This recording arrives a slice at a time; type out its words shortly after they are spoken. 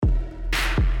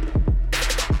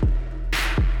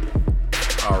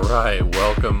All right,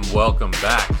 welcome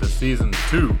back to season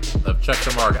 2 of Check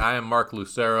the Mark. I am Mark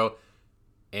Lucero,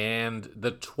 and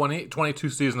the 2022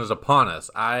 season is upon us.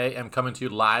 I am coming to you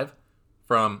live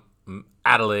from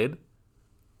Adelaide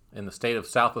in the state of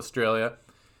South Australia.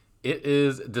 It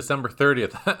is December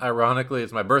 30th. Ironically,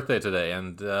 it's my birthday today,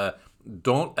 and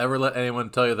don't ever let anyone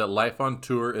tell you that life on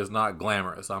tour is not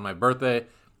glamorous. On my birthday,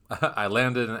 I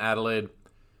landed in Adelaide.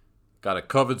 Got a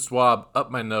COVID swab up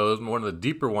my nose, one of the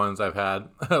deeper ones I've had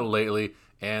lately,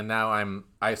 and now I'm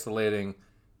isolating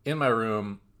in my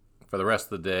room for the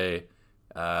rest of the day,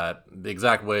 the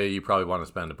exact way you probably want to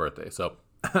spend a birthday. So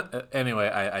anyway,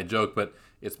 I joke, but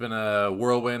it's been a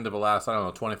whirlwind of the last,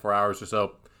 24 hours or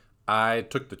so. I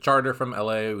took the charter from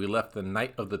LA. We left the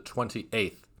night of the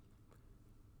 28th,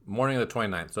 morning of the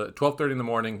 29th. So at 12:30 in the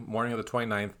morning of the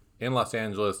 29th in Los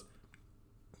Angeles.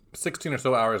 16 or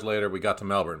so hours later, we got to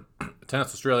Melbourne.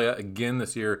 Tennis Australia, again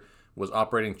this year, was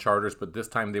operating charters, but this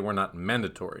time they were not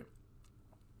mandatory.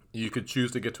 You could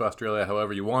choose to get to Australia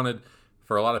however you wanted.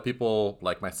 For a lot of people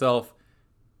like myself,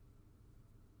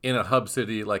 in a hub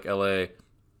city like LA,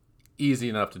 easy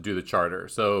enough to do the charter.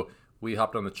 So we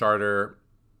hopped on the charter.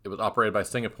 It was operated by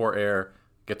Singapore Air.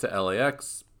 Get to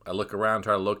LAX. I look around,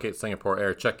 try to locate Singapore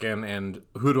Air, check in, and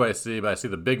who do I see? But I see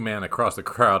the big man across the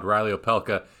crowd, Riley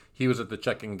Opelka. He was at the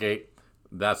check-in gate.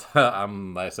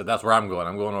 I said, that's where I'm going.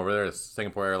 I'm going over there to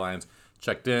Singapore Airlines.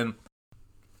 Checked in,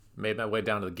 made my way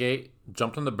down to the gate,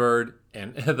 jumped on the bird,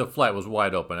 and the flight was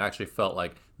wide open. It actually felt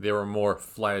like there were more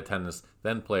flight attendants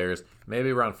than players, maybe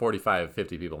around 45,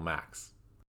 50 people max.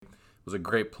 It was a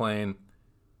great plane.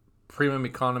 Premium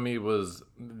economy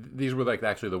these were like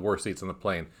actually the worst seats on the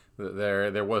plane.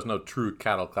 There was no true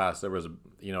cattle class. There was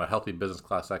a healthy business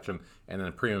class section, and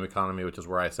then premium economy, which is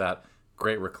where I sat.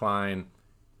 Great recline.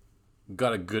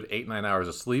 Got a good 8-9 hours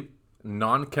of sleep.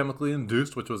 Non-chemically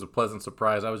induced, which was a pleasant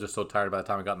surprise. I was just so tired by the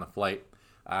time I got in the flight.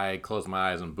 I closed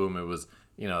my eyes and boom, it was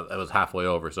halfway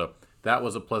over. So that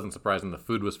was a pleasant surprise, and the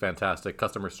food was fantastic.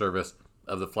 Customer service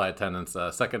of the flight attendants,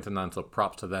 second to none, so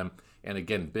props to them. And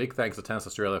again, big thanks to Tennis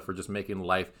Australia for just making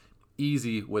life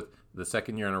easy with the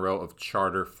second year in a row of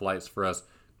charter flights for us.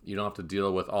 You don't have to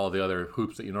deal with all the other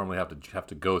hoops that you normally have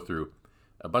to go through.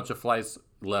 A bunch of flights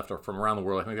left or from around the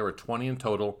world. I think there were 20 in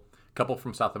total. A couple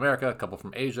from South America, a couple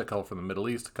from Asia, a couple from the Middle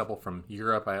East, a couple from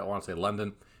Europe, I want to say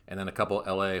London, and then a couple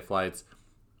LA flights.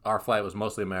 Our flight was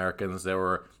mostly Americans. There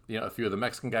were a few of the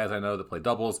Mexican guys I know that play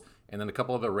doubles, and then a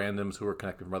couple of the randoms who were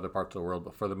connected from other parts of the world.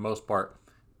 But for the most part,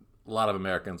 a lot of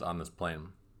Americans on this plane.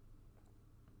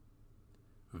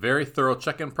 Very thorough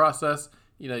check-in process.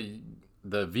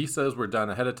 The visas were done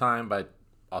ahead of time by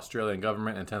Australian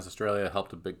government, and Tennis Australia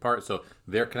helped a big part. So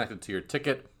they're connected to your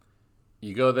ticket.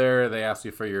 You go there, they ask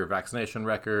you for your vaccination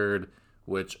record,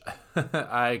 which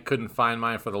I couldn't find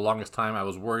mine for the longest time. I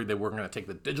was worried they weren't going to take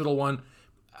the digital one.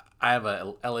 I have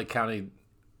a LA County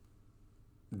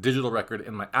digital record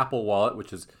in my Apple Wallet,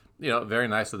 which is very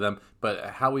nice of them. But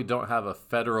how we don't have a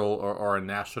federal or a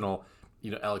national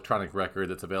electronic record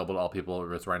that's available to all people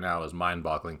right now is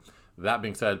mind-boggling. That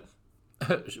being said,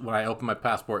 when I opened my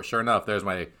passport, sure enough, there's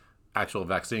my actual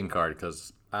vaccine card,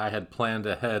 because I had planned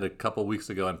ahead a couple weeks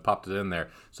ago and popped it in there.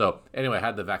 So anyway, I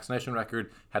had the vaccination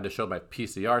record, had to show my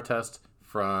PCR test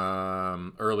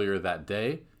from earlier that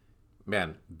day.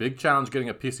 Man, big challenge getting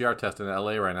a PCR test in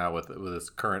LA right now with this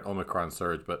current Omicron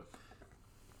surge, but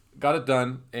got it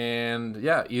done. And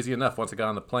yeah, easy enough once I got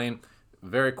on the plane.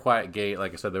 Very quiet gate.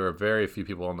 Like I said, there were very few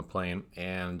people on the plane,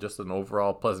 and just an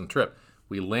overall pleasant trip.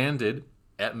 We landed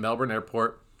at Melbourne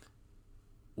Airport.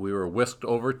 We were whisked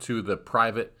over to the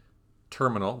private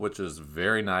terminal, which is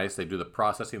very nice. They do the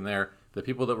processing there. The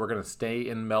people that were going to stay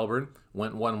in Melbourne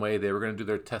went one way. They were going to do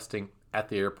their testing at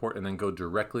the airport and then go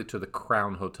directly to the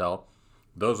Crown Hotel.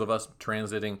 Those of us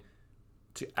transiting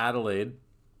to Adelaide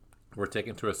were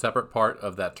taken to a separate part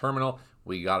of that terminal.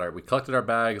 We collected our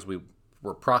bags. We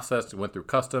were processed and went through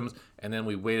customs, and then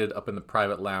we waited up in the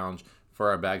private lounge for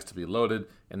our bags to be loaded,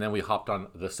 and then we hopped on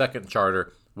the second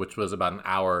charter, which was about an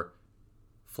hour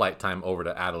flight time over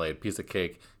to Adelaide. Piece of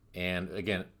cake. And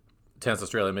again, Tennis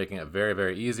Australia making it very,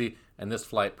 very easy. And this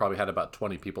flight probably had about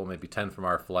 20 people, maybe 10 from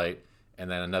our flight, and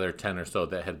then another 10 or so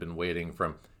that had been waiting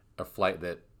from a flight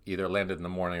that either landed in the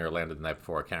morning or landed the night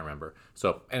before. I can't remember.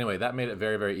 So anyway, that made it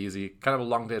very, very easy. Kind of a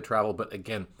long day of travel, but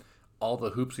again, all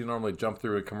the hoops you normally jump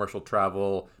through in commercial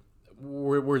travel,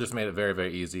 we're just made it very,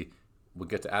 very easy. We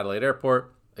get to Adelaide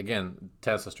Airport. Again,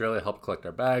 Tennis Australia helped collect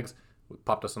our bags. We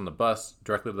popped us on the bus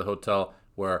directly to the hotel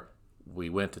where we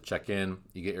went to check in.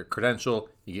 You get your credential,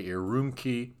 you get your room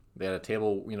key. They had a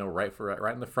table,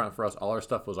 right in the front for us. All our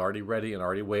stuff was already ready and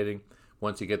already waiting.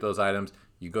 Once you get those items,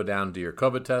 you go down to your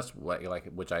COVID test, like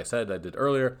which I said I did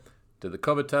earlier. Did the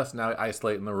COVID test, now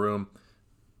isolate in the room.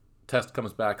 Test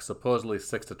comes back supposedly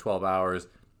 6 to 12 hours.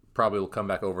 Probably will come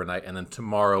back overnight, and then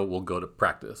tomorrow we'll go to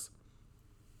practice.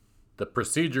 The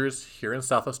procedures here in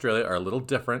South Australia are a little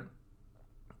different.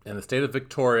 In the state of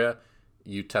Victoria,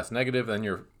 you test negative, then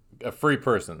you're a free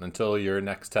person until your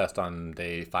next test on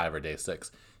day 5 or day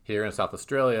 6. Here in South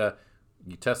Australia,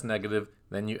 you test negative,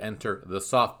 then you enter the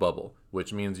soft bubble,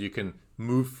 which means you can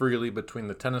move freely between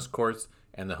the tennis courts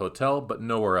and the hotel, but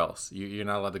nowhere else. You're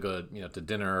not allowed to go to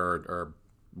dinner or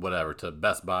whatever, to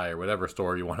Best Buy or whatever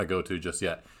store you want to go to just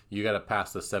yet. You got to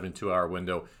pass the 72-hour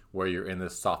window where you're in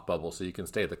this soft bubble. So you can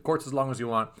stay at the courts as long as you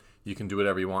want. You can do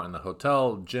whatever you want in the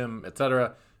hotel, gym,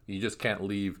 etc. You just can't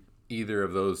leave either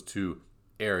of those two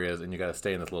areas, and you got to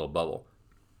stay in this little bubble.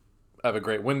 I have a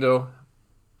great window.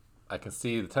 I can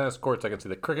see the tennis courts. I can see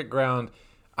the cricket ground.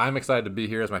 I'm excited to be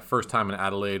here. It's my first time in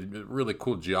Adelaide. Really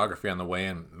cool geography on the way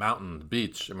in. Mountain,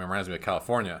 beach. I mean, it reminds me of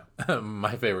California.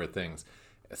 My favorite things.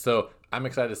 So I'm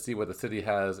excited to see what the city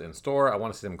has in store. I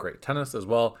want to see some great tennis as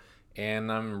well.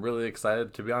 And I'm really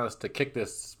excited, to be honest, to kick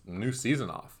this new season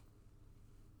off.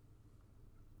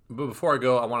 But before I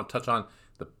go, I want to touch on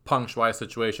the Peng Shuai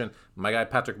situation. My guy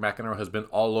Patrick McEnroe has been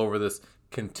all over this,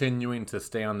 continuing to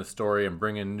stay on the story and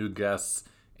bring in new guests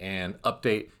and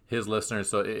update his listeners.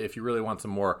 So if you really want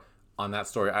some more on that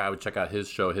story, I would check out his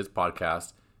show, his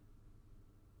podcast.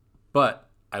 But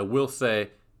I will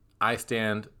say, I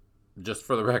stand, just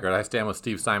for the record, I stand with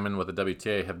Steve Simon, with the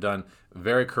WTA, have done a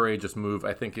very courageous move.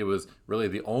 I think it was really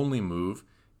the only move.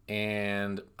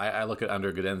 And I look at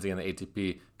Under Gaudenzi and the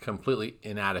ATP, completely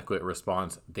inadequate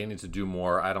response. They need to do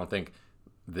more. I don't think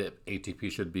the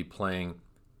ATP should be playing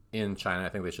in China. I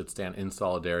think they should stand in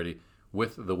solidarity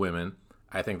with the women.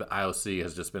 I think the IOC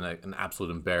has just been an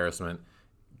absolute embarrassment,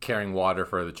 carrying water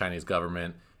for the Chinese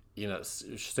government,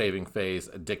 saving face.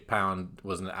 Dick Pound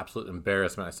was an absolute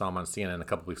embarrassment. I saw him on CNN a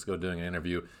couple weeks ago doing an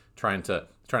interview trying to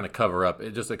cover up.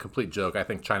 It's just a complete joke. I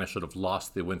think China should have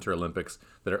lost the Winter Olympics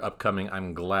that are upcoming.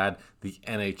 I'm glad the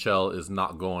NHL is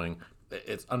not going.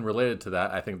 It's unrelated to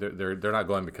that. I think they're not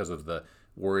going because of the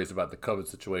worries about the COVID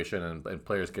situation and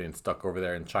players getting stuck over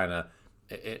there in China,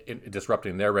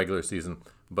 disrupting their regular season.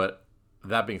 But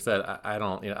that being said, I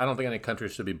don't think any country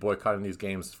should be boycotting these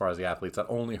games as far as the athletes. That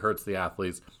only hurts the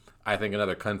athletes. I think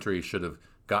another country should have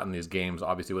gotten these games.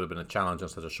 Obviously, it would have been a challenge in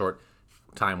such a short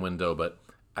time window. But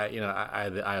the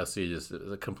IOC just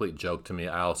is a complete joke to me.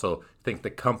 I also think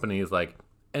the companies like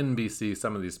NBC,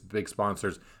 some of these big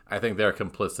sponsors, I think they're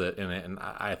complicit in it, and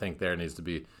I think there needs to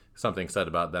be something said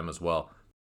about them as well.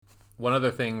 One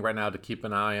other thing right now to keep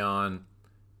an eye on: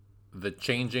 the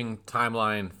changing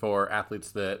timeline for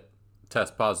athletes that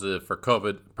test positive for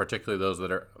COVID, particularly those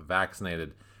that are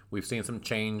vaccinated. We've seen some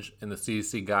change in the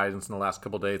CDC guidance in the last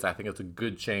couple of days. I think it's a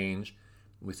good change.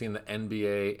 We've seen the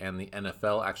NBA and the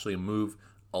NFL actually move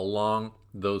along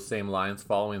those same lines,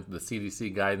 following the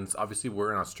CDC guidance. Obviously,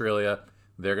 we're in Australia.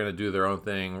 They're going to do their own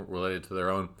thing related to their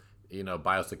own,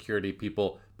 biosecurity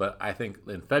people. But I think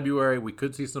in February, we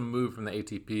could see some move from the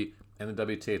ATP and the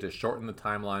WTA to shorten the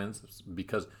timelines,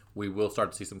 because we will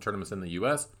start to see some tournaments in the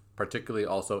U.S., particularly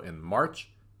also in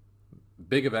March.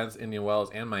 Big events, Indian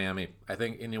Wells and Miami. I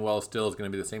think Indian Wells still is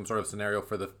going to be the same sort of scenario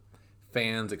for the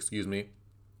fans,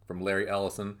 from Larry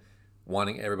Ellison,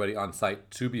 wanting everybody on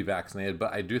site to be vaccinated.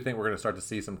 But I do think we're going to start to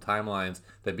see some timelines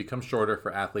that become shorter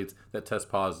for athletes that test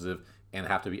positive and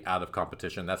have to be out of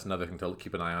competition. That's another thing to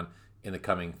keep an eye on in the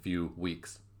coming few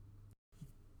weeks.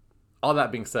 All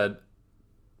that being said,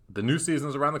 the new season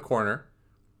is around the corner.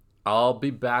 I'll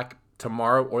be back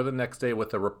tomorrow or the next day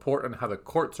with a report on how the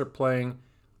courts are playing.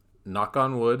 Knock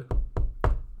on wood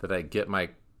that I get my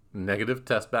negative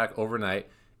test back overnight.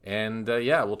 And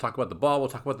we'll talk about the ball. We'll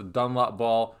talk about the Dunlop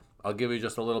ball. I'll give you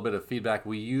just a little bit of feedback.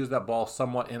 We use that ball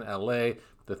somewhat in LA.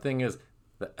 The thing is,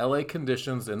 the LA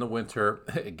conditions in the winter,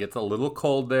 it gets a little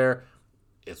cold there.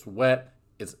 It's wet.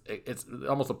 It's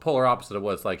almost a polar opposite of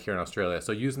what it's like here in Australia.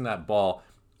 So using that ball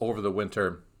over the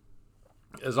winter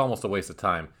is almost a waste of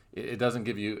time. It doesn't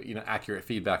give you accurate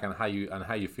feedback on how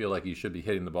you feel like you should be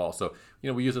hitting the ball. So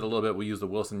we use it a little bit. We use the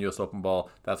Wilson US Open ball.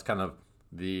 That's kind of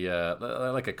the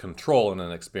like a control in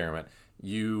an experiment.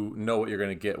 You know what you're going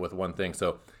to get with one thing.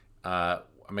 So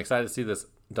I'm excited to see this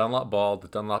Dunlop ball, the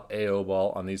Dunlop AO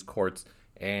ball on these courts,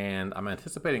 and I'm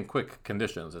anticipating quick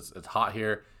conditions. It's hot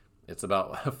here. It's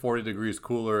about 40 degrees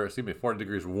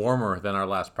warmer than our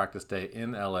last practice day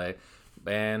in LA.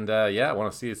 And I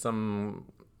want to see some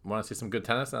good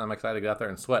tennis, and I'm excited to get out there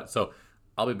and sweat. So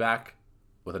I'll be back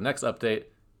with the next update.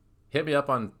 Hit me up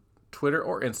on Twitter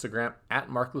or Instagram at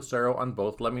Mark Lucero on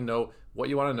both. Let me know what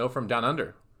you want to know from Down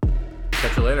Under.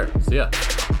 Catch you later. See ya.